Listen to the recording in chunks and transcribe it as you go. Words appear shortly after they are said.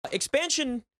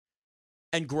expansion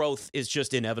and growth is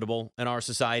just inevitable in our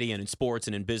society and in sports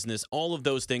and in business. All of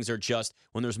those things are just,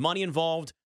 when there's money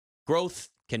involved, growth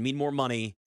can mean more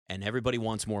money, and everybody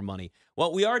wants more money.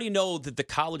 Well, we already know that the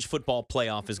college football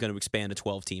playoff is going to expand to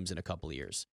 12 teams in a couple of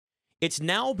years. It's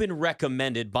now been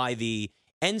recommended by the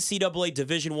NCAA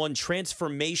Division I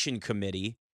Transformation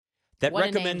Committee that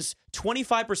recommends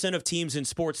 25% of teams in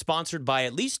sports sponsored by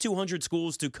at least 200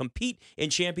 schools to compete in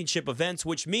championship events,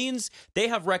 which means they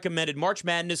have recommended March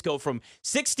Madness go from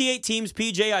 68 teams,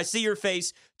 PJ, I see your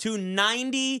face, to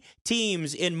 90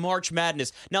 teams in March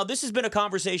Madness. Now, this has been a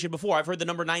conversation before. I've heard the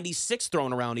number 96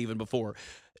 thrown around even before.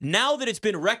 Now that it's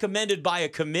been recommended by a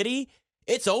committee,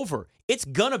 it's over. It's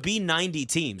going to be 90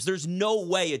 teams. There's no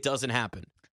way it doesn't happen.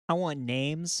 I want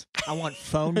names. I want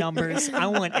phone numbers. I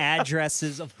want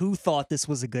addresses of who thought this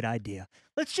was a good idea.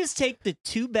 Let's just take the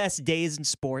 2 best days in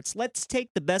sports. Let's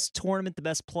take the best tournament, the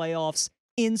best playoffs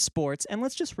in sports, and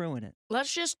let's just ruin it.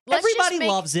 Everybody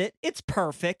loves it. It's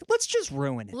perfect. Let's just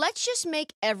ruin it. Let's just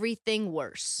make everything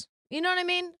worse. You know what I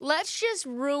mean? Let's just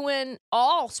ruin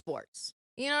all sports.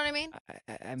 You know what I mean?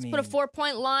 I mean, let's put a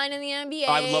 4-point line in the NBA.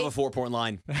 I would love a 4-point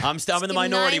line. I'm in the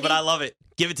minority, but I love it.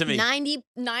 Give it to me. 90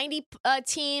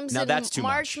 teams now, in that's too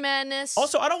March much. Madness.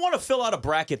 Also, I don't want to fill out a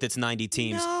bracket that's 90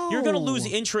 teams. No. You're going to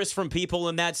lose interest from people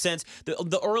in that sense.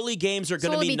 The early games are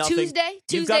going to mean nothing.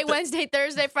 Tuesday, Wednesday,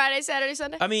 Thursday, Friday, Saturday,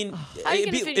 Sunday? I mean,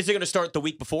 is it going to start the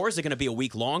week before? Is it going to be a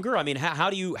week longer? I mean, how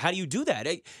do you do that?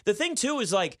 The thing, too,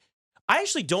 is like, I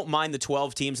actually don't mind the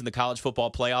 12 teams in the college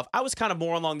football playoff. I was kind of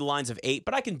more along the lines of 8,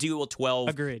 but I can deal with 12.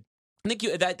 Agreed. I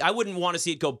think I wouldn't want to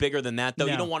see it go bigger than that, though.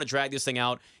 No. You don't want to drag this thing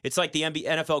out. It's like the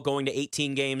NFL going to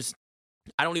 18 games.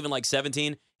 I don't even like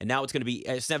 17, and now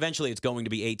eventually it's going to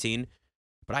be 18.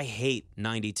 But I hate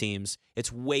 90 teams. It's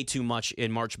way too much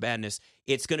in March Madness.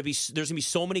 There's going to be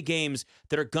so many games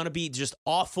that are going to be just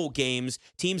awful games,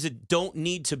 teams that don't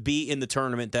need to be in the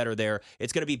tournament that are there.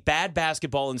 It's going to be bad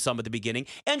basketball in some at the beginning.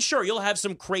 And sure, you'll have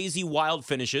some crazy wild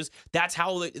finishes. That's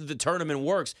how the tournament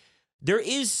works. There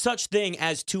is such thing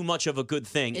as too much of a good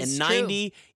thing, and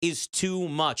 90 is too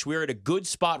much. We're at a good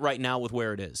spot right now with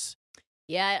where it is.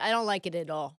 Yeah, I don't like it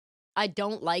at all. I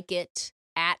don't like it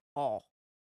at all.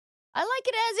 I like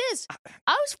it as is.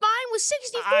 I was fine with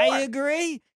 64. I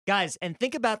agree. Guys, and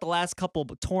think about the last couple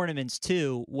of tournaments,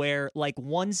 too, where, like,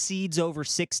 1 seed's over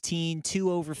 16,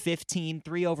 2 over 15,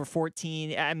 3 over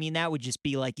 14. I mean, that would just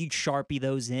be like, you'd Sharpie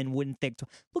those in, wouldn't think.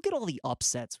 Look at all the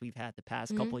upsets we've had the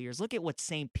past couple of years. Look at what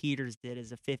St. Peter's did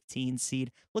as a 15 seed.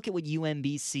 Look at what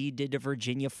UMBC did to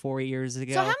Virginia 4 years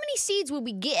ago. So how many seeds would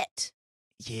we get?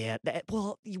 Yeah,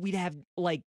 we'd have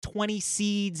like 20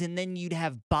 seeds, and then you'd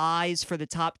have buys for the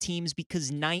top teams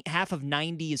because half of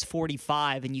 90 is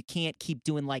 45, and you can't keep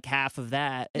doing like half of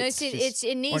that. No, it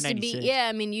needs to be. Yeah,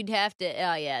 I mean, you'd have to.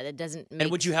 Oh, yeah, that doesn't.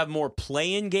 And would you have more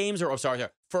play-in games, or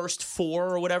first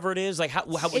 4 or whatever it is? Like how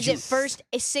would you? Is it first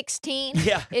 16?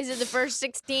 Yeah. Is it the first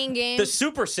 16 games? The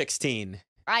Super 16.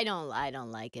 I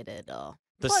don't like it at all.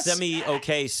 The Plus,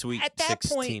 semi-okay Sweet 16. At that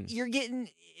point, you're getting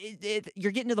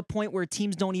to the point where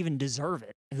teams don't even deserve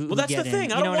it. Well, that's the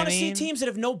thing. I don't want to see teams that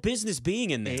have no business being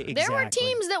in there. Exactly. There were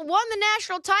teams that won the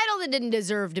national title that didn't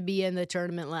deserve to be in the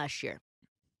tournament last year.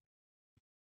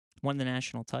 Won the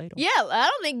national title. Yeah, I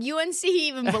don't think UNC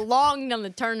even belonged on the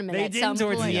tournament at some point. They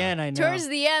did towards the end, I know. Towards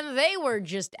the end, they were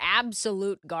just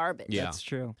absolute garbage. Yeah. That's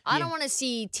true. I don't want to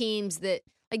see teams that,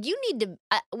 like, you need to,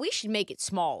 we should make it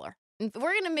smaller. If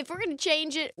we're gonna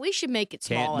change it, we should make it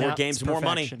smaller. More games, more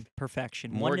money.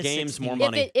 Perfection. More games, 16. more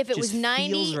money. If it was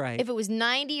 90, right. if it was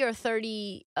 90 or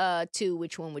 32,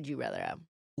 which one would you rather have?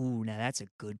 Ooh, now that's a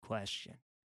good question.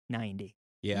 90.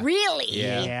 Yeah. Really?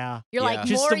 Yeah. You're like,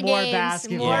 just more more games,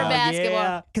 basketball. more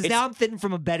basketball. Because now I'm thinking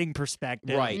from a betting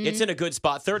perspective. Right. Mm-hmm. It's in a good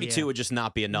spot. 32 would just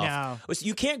not be enough. No.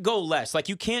 You can't go less. Like,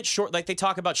 you can't like they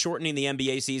talk about shortening the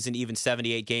NBA season to even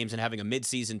 78 games and having a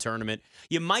midseason tournament.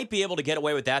 You might be able to get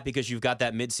away with that because you've got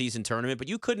that midseason tournament, but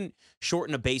you couldn't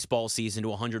shorten a baseball season to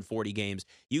 140 games.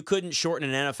 You couldn't shorten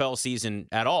an NFL season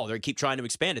at all. They keep trying to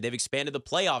expand it. They've expanded the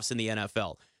playoffs in the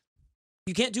NFL.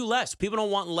 You can't do less. People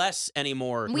don't want less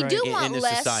anymore. We do want in this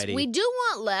less. society. We do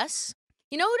want less.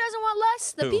 You know who doesn't want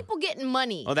less? The Who? people getting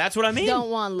money. Oh, that's what I mean. Don't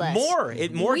want less. More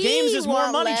We games is more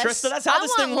want money, less. Trista. That's how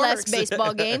this thing works. I want less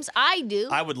baseball games. I do.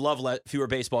 I would love fewer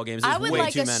baseball games. There's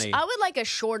way too many. I would like a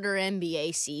shorter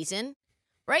NBA season.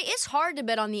 Right? It's hard to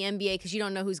bet on the NBA because you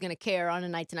don't know who's going to care on a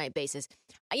night-to-night basis.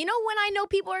 You know when I know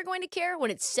people are going to care? When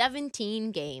it's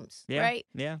 17 games, right?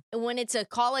 Yeah. When it's a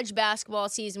college basketball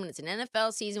season, when it's an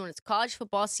NFL season, when it's a college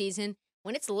football season,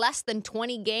 when it's less than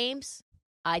 20 games,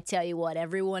 I tell you what,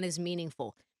 everyone is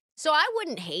meaningful. So I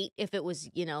wouldn't hate if it was,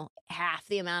 half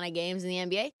the amount of games in the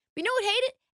NBA. But you know what hate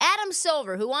it? Adam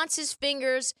Silver, who wants his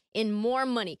fingers in more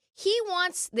money, he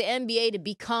wants the NBA to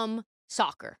become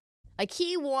soccer. Like,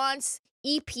 he wants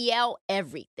EPL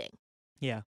everything.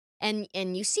 Yeah. And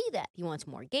you see that. He wants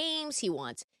more games. He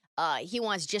wants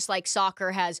just like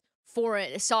soccer has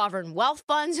foreign sovereign wealth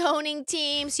funds owning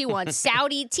teams. He wants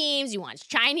Saudi teams. He wants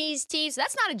Chinese teams.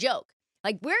 That's not a joke.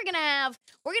 Like, we're gonna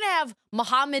have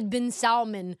Mohammed bin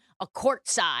Salman a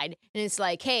courtside, and it's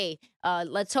like, hey,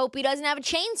 let's hope he doesn't have a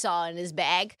chainsaw in his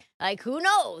bag. Like, who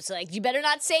knows? Like, you better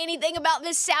not say anything about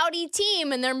this Saudi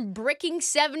team and they're bricking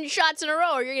 7 shots in a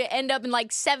row, or you're gonna end up in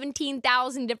like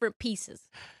 17,000 different pieces.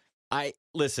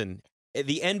 Listen.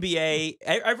 The NBA,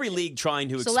 every league trying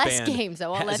to So expand less games. I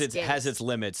want less games. has its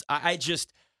limits. I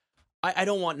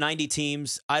don't want 90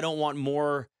 teams. I don't want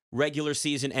more regular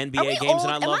season NBA games,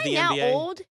 and I love the NBA. Am I now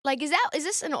old? Like, is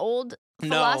this an old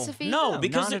philosophy? No,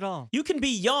 because not at all. you can be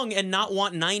young and not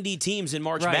want 90 teams in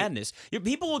March Right. Madness.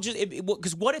 People will just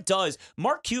because what it does.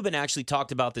 Mark Cuban actually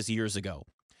talked about this years ago.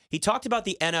 He talked about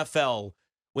the NFL.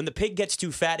 When the pig gets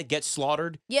too fat, it gets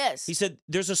slaughtered. Yes. He said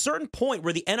there's a certain point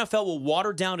where the NFL will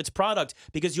water down its product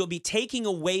because you'll be taking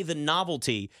away the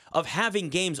novelty of having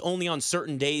games only on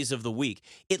certain days of the week.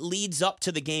 It leads up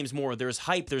to the games more. There's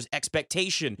hype, there's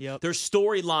expectation, there's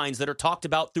storylines that are talked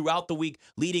about throughout the week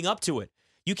leading up to it.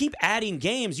 You keep adding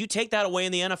games, you take that away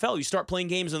in the NFL. You start playing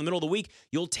games in the middle of the week,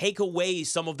 you'll take away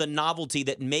some of the novelty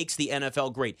that makes the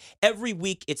NFL great. Every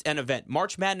week, it's an event.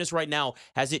 March Madness right now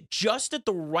has it just at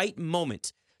the right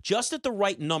moment, just at the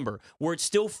right number, where it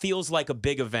still feels like a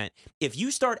big event. If you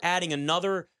start adding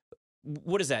another,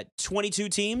 22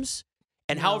 teams?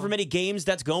 And however many games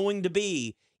that's going to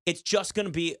be, it's just going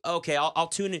to be, okay, I'll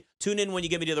tune in when you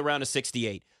get me to the round of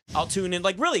 68. I'll tune in.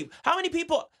 Like, really, how many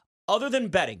people, other than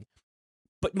betting,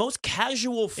 but most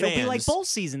casual fans. It'll be like bowl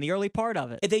season, the early part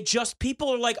of it. People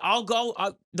are like, I'll go.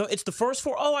 It's the first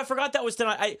 4. Oh, I forgot that was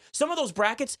tonight. Some of those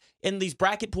brackets in these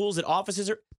bracket pools at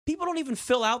offices people don't even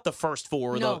fill out the first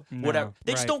 4 or whatever.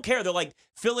 They just don't care. They're like,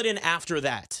 fill it in after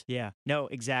that. Yeah, no,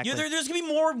 exactly. There's going to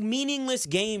be more meaningless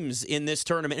games in this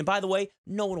tournament. And by the way,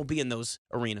 no one will be in those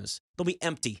arenas. They'll be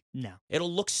empty. No.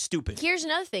 It'll look stupid. Here's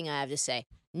another thing I have to say.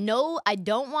 No, I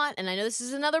don't want, and I know this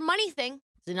is another money thing.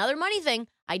 It's another money thing.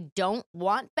 I don't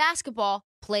want basketball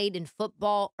played in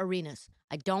football arenas.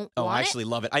 I don't want I actually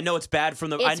love it. I know it's bad from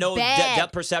the. It's I know bad.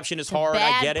 depth perception is It's a hard.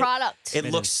 bad I get it. product. It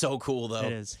It looks is. so cool though.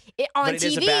 It is. On But TV, it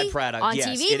is a bad product. On Yes,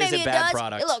 TV, it is maybe a bad does.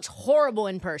 product. It looks horrible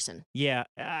in person. Yeah,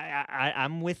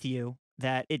 I'm with you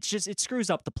that it screws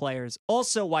up the players.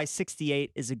 Also, why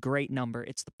 68 is a great number.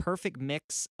 It's the perfect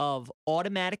mix of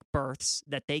automatic berths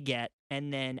that they get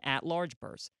and then at-large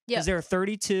berths. Yeah. Because there are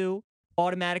 32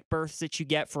 automatic berths that you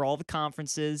get for all the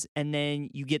conferences, and then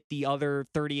you get the other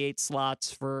 38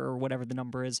 slots for or whatever the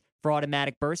number is for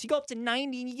automatic berths. You go up to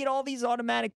 90 and you get all these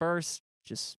automatic berths.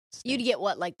 Just You'd get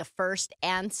what, like the first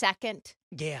and second?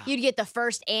 yeah. You'd get the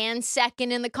first and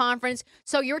second in the conference.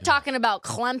 So you're talking about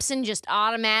Clemson just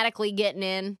automatically getting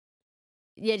in.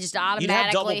 Yeah, just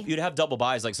automatically. You'd have double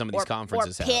buys like some of these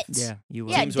conferences or have. Pitt. Yeah, you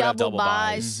will. Yeah, Teams would have double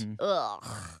buys. buys. Ugh.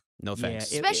 No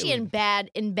thanks. Yeah, Especially in would-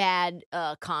 bad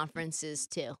conferences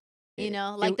too. You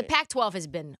know, like the Pac-12 has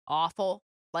been awful.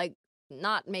 Like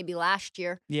not maybe last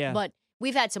year, Yeah. but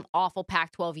we've had some awful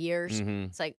Pac-12 years. Mhm.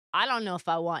 It's like I don't know if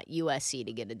I want USC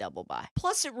to get a double bye.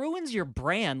 Plus, it ruins your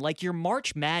brand, like your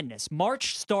March Madness.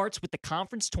 March starts with the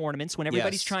conference tournaments when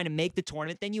everybody's Yes. trying to make the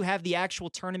tournament. Then you have the actual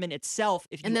tournament itself.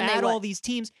 If you And then they add what? all these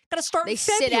teams, gotta start They in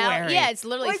February. sit out. Yeah, it's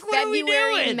literally Like, what are we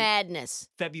February doing? madness.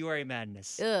 February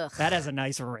Madness. Ugh. That has a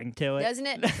nice ring to it, Doesn't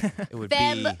it? It would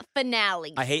Feb be.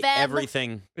 finale. I hate Feb-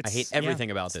 everything. I hate It's- everything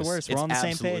yeah, about it's the this. worst. We're It's on the same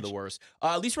absolutely page. the worst.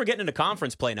 At least we're getting into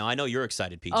conference play now. I know you're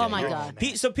excited, PJ. Oh my You're- God.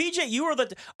 So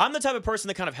PJ, I'm the type of person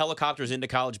that kind of helicopters into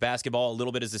college basketball a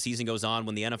little bit as the season goes on.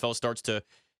 When the NFL starts to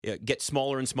get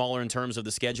smaller and smaller in terms of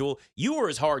the schedule, you are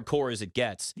as hardcore as it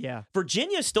gets. Yeah.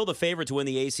 Virginia is still the favorite to win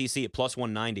the ACC at plus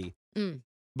 190,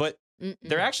 but Mm-mm.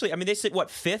 they're actually. I mean, they sit what,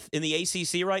 5th in the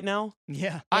ACC right now.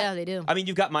 Yeah. Yeah, they do. I mean,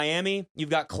 you've got Miami, you've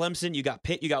got Clemson, you got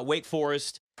Pitt, you got Wake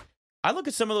Forest. I look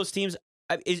at some of those teams.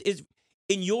 Is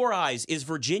in your eyes, is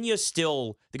Virginia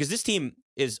still, because this team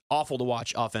is awful to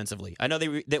watch offensively? I know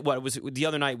what it was the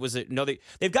other night. Was it? No,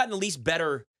 they've gotten at least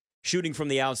better shooting from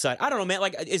the outside. I don't know, man.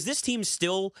 Like, is this team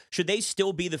should they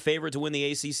still be the favorite to win the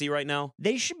ACC right now?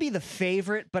 They should be the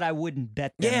favorite, but I wouldn't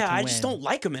bet them. Yeah, to I just win. don't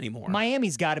like them anymore.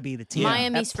 Miami's got to be the team.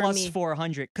 Miami's at for plus me.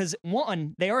 400 because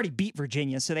one, they already beat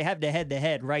Virginia, so they have the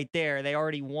head-to-head right there. They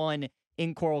already won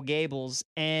in Coral Gables,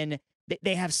 and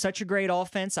they have such a great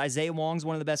offense. Isaiah Wong's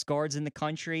one of the best guards in the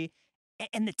country,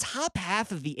 and the top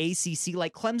half of the ACC,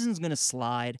 like Clemson's going to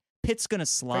slide, Pitt's going to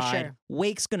slide, sure.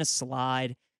 Wake's going to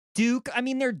slide. Duke, I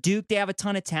mean, they're Duke. They have a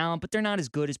ton of talent, but they're not as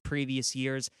good as previous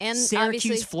years. And Syracuse,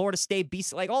 obviously- Florida State,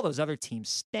 BC, like all those other teams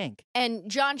stink. And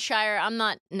John Shire, I'm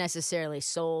not necessarily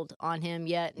sold on him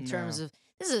yet in terms of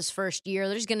this is his first year.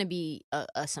 There's going to be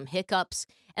some hiccups.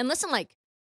 And listen, like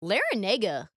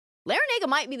Larinaga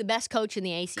might be the best coach in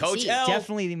the ACC. Coach L.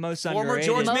 Definitely the most Former underrated.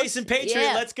 George Most- Mason Patriot.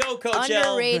 yeah. Let's go, Coach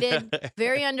L. Underrated,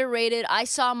 very underrated. I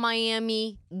saw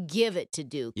Miami give it to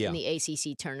Duke Yeah. in the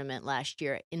ACC tournament last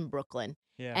year in Brooklyn.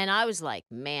 Yeah. And I was like,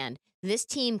 man, this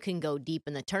team can go deep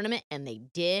in the tournament. And they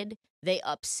did. They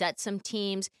upset some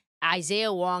teams.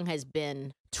 Isaiah Wong has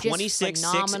been just 26, 6,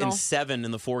 phenomenal. and 7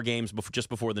 in the 4 games just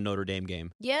before the Notre Dame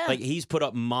game. Yeah. Like, he's put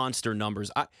up monster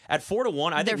numbers. At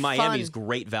 4-1, I They're think Miami is fun.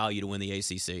 great value to win the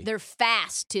ACC. They're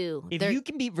fast, too. If They're, you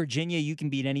can beat Virginia, you can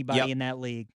beat anybody Yep. in that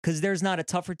league because there's not a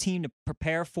tougher team to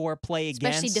prepare for, play against.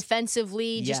 especially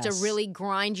defensively, just a Yes. really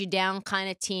grind you down kind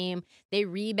of team. They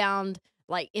rebound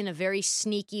like in a very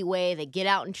sneaky way. They get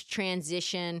out into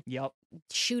transition, Yep.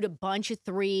 shoot a bunch of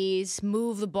threes,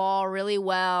 move the ball really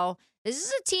well. This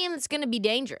is a team that's going to be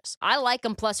dangerous. I like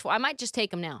them +4. I might just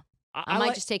take them now. I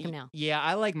might just take them now. Yeah,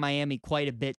 I like Miami quite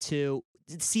a bit too.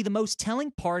 See, the most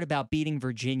telling part about beating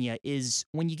Virginia is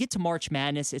when you get to March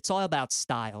Madness, it's all about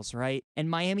styles, right? And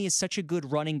Miami is such a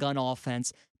good run and gun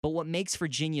offense. But what makes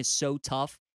Virginia so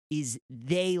tough is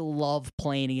they love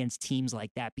playing against teams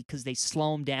like that because they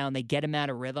slow them down, they get them out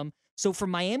of rhythm. So for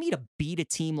Miami to beat a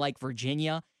team like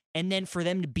Virginia, and then for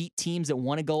them to beat teams that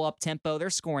want to go up tempo, they're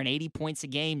scoring 80 points a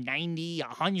game, 90,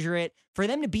 100. For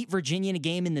them to beat Virginia in a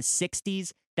game in the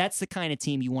 60s, that's the kind of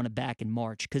team you want to back in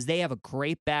March because they have a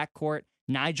great backcourt.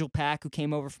 Nigel Pack, who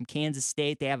came over from Kansas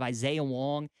State. They have Isaiah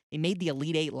Wong. They made the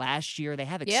Elite Eight last year. They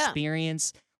have Yeah.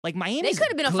 experience. Like Miami, They could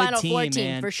have been a Final Four team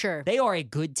man. for sure. They are a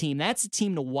good team. That's a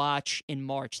team to watch in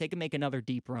March. They can make another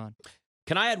deep run.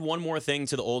 Can I add one more thing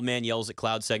to the Old Man Yells at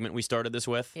Cloud segment we started this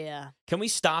with? Yeah. Can we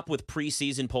stop with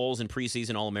preseason polls and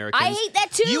preseason All-Americans? I hate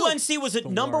that too. UNC was the The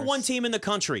number worst. 1 team in the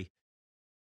country.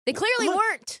 They clearly Look-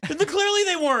 weren't. Clearly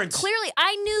they weren't. Clearly,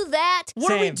 I knew that.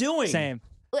 What are we Same, doing? Same.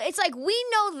 It's like we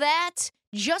know that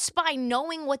just by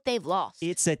knowing what they've lost.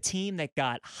 It's a team that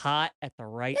got hot at the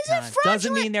right Is it time. Doesn't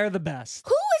fraudulent? mean they're the best.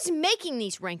 Who is making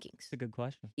these rankings? It's a good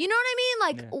question. You know what I mean?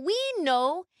 Like, Yeah. we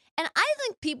know, and I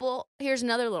think people, here's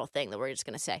another little thing that we're just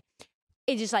going to say.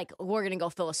 It's just like, we're going to go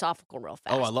philosophical real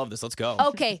fast. Oh, I love this. Let's go.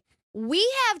 Okay, we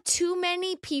have too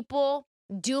many people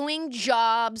doing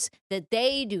jobs that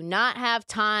they do not have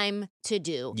time to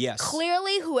do. Yes.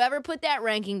 Clearly, whoever put that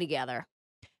ranking together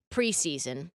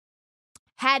preseason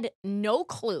had no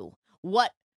clue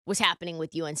what was happening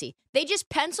with UNC. They just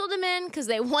penciled them in because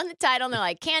they won the title and they're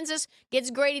like, Kansas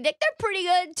gets Grady Dick. They're pretty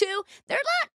good too. They're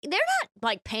not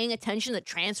like paying attention to the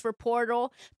transfer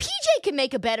portal. PJ can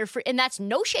make a better and that's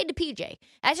no shade to PJ.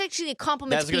 That's actually a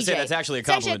compliment I was to going PJ. to say, that's actually a It's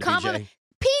actually compliment, to PJ.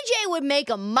 PJ would make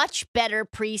a much better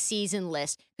preseason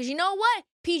list because you know what?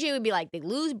 PJ would be like, they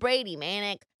lose Brady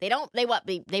Manick.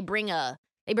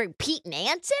 They bring Pete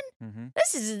Nansen. Mm-hmm.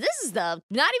 This is this is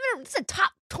a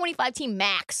top 25 team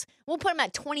max. We'll put him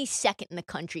at 22nd in the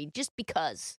country just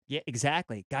because. Yeah,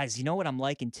 exactly. Guys, you know what I'm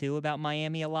liking too about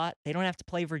Miami a lot? They don't have to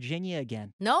play Virginia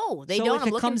again. No, they so don't. if I'm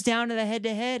it looking. comes down to the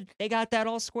head-to-head, they got that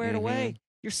all squared Mhm. away.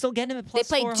 You're still getting them at They plus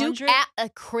play 400. Duke at a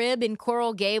crib in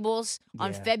Coral Gables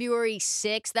on Yeah. February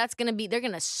 6th. They're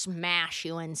gonna smash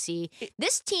UNC.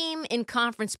 This team in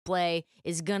conference play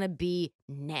is gonna be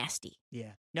nasty.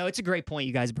 Yeah. No, it's a great point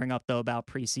you guys bring up though about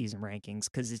preseason rankings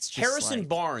because it's just Harrison like,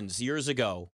 Barnes, years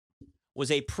ago, was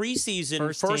a preseason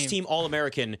First first team. team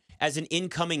All-American as an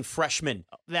incoming freshman.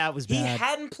 that was He bad.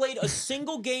 hadn't played a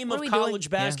single game What of are we doing? college Yeah.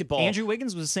 basketball. Andrew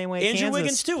Wiggins was the same way. At Andrew Kansas.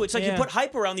 Wiggins too. It's like Yeah. you put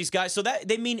hype around these guys, so that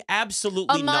they mean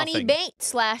absolutely Amani nothing.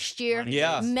 Bates last year. Amani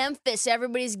Yeah. Memphis,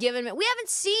 everybody's giving it. We haven't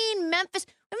seen Memphis.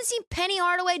 We haven't seen Penny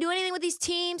Hardaway do anything with these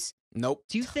teams. Nope.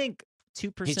 Do you think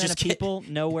 2% just of people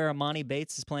know where Amani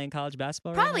Bates is playing college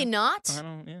basketball? Probably right now? not. I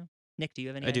don't. Yeah. Nick, do you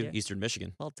have any I do. idea? Eastern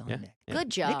Michigan. Well done, Yeah. Nick. Yeah. Good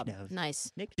job. knows.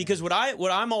 Nice. Nick Because knows.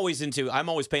 what I'm always into, I'm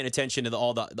always paying attention to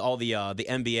all the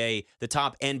NBA, the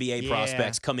top NBA Yeah.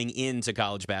 prospects coming into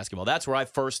college basketball. That's where I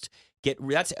first get.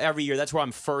 That's every year. That's where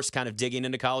I'm first kind of digging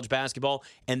into college basketball,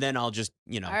 and then I'll just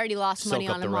I already lost soak money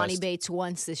up on the Amani rest. Bates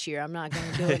once this year. I'm not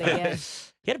going to do it again.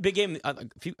 He had a big game. I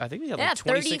think he had Yeah, like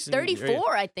 26 30,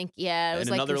 34, I think. Yeah, it was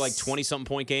and like another like this 20-something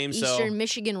point game. Eastern So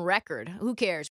Michigan record. Who cares?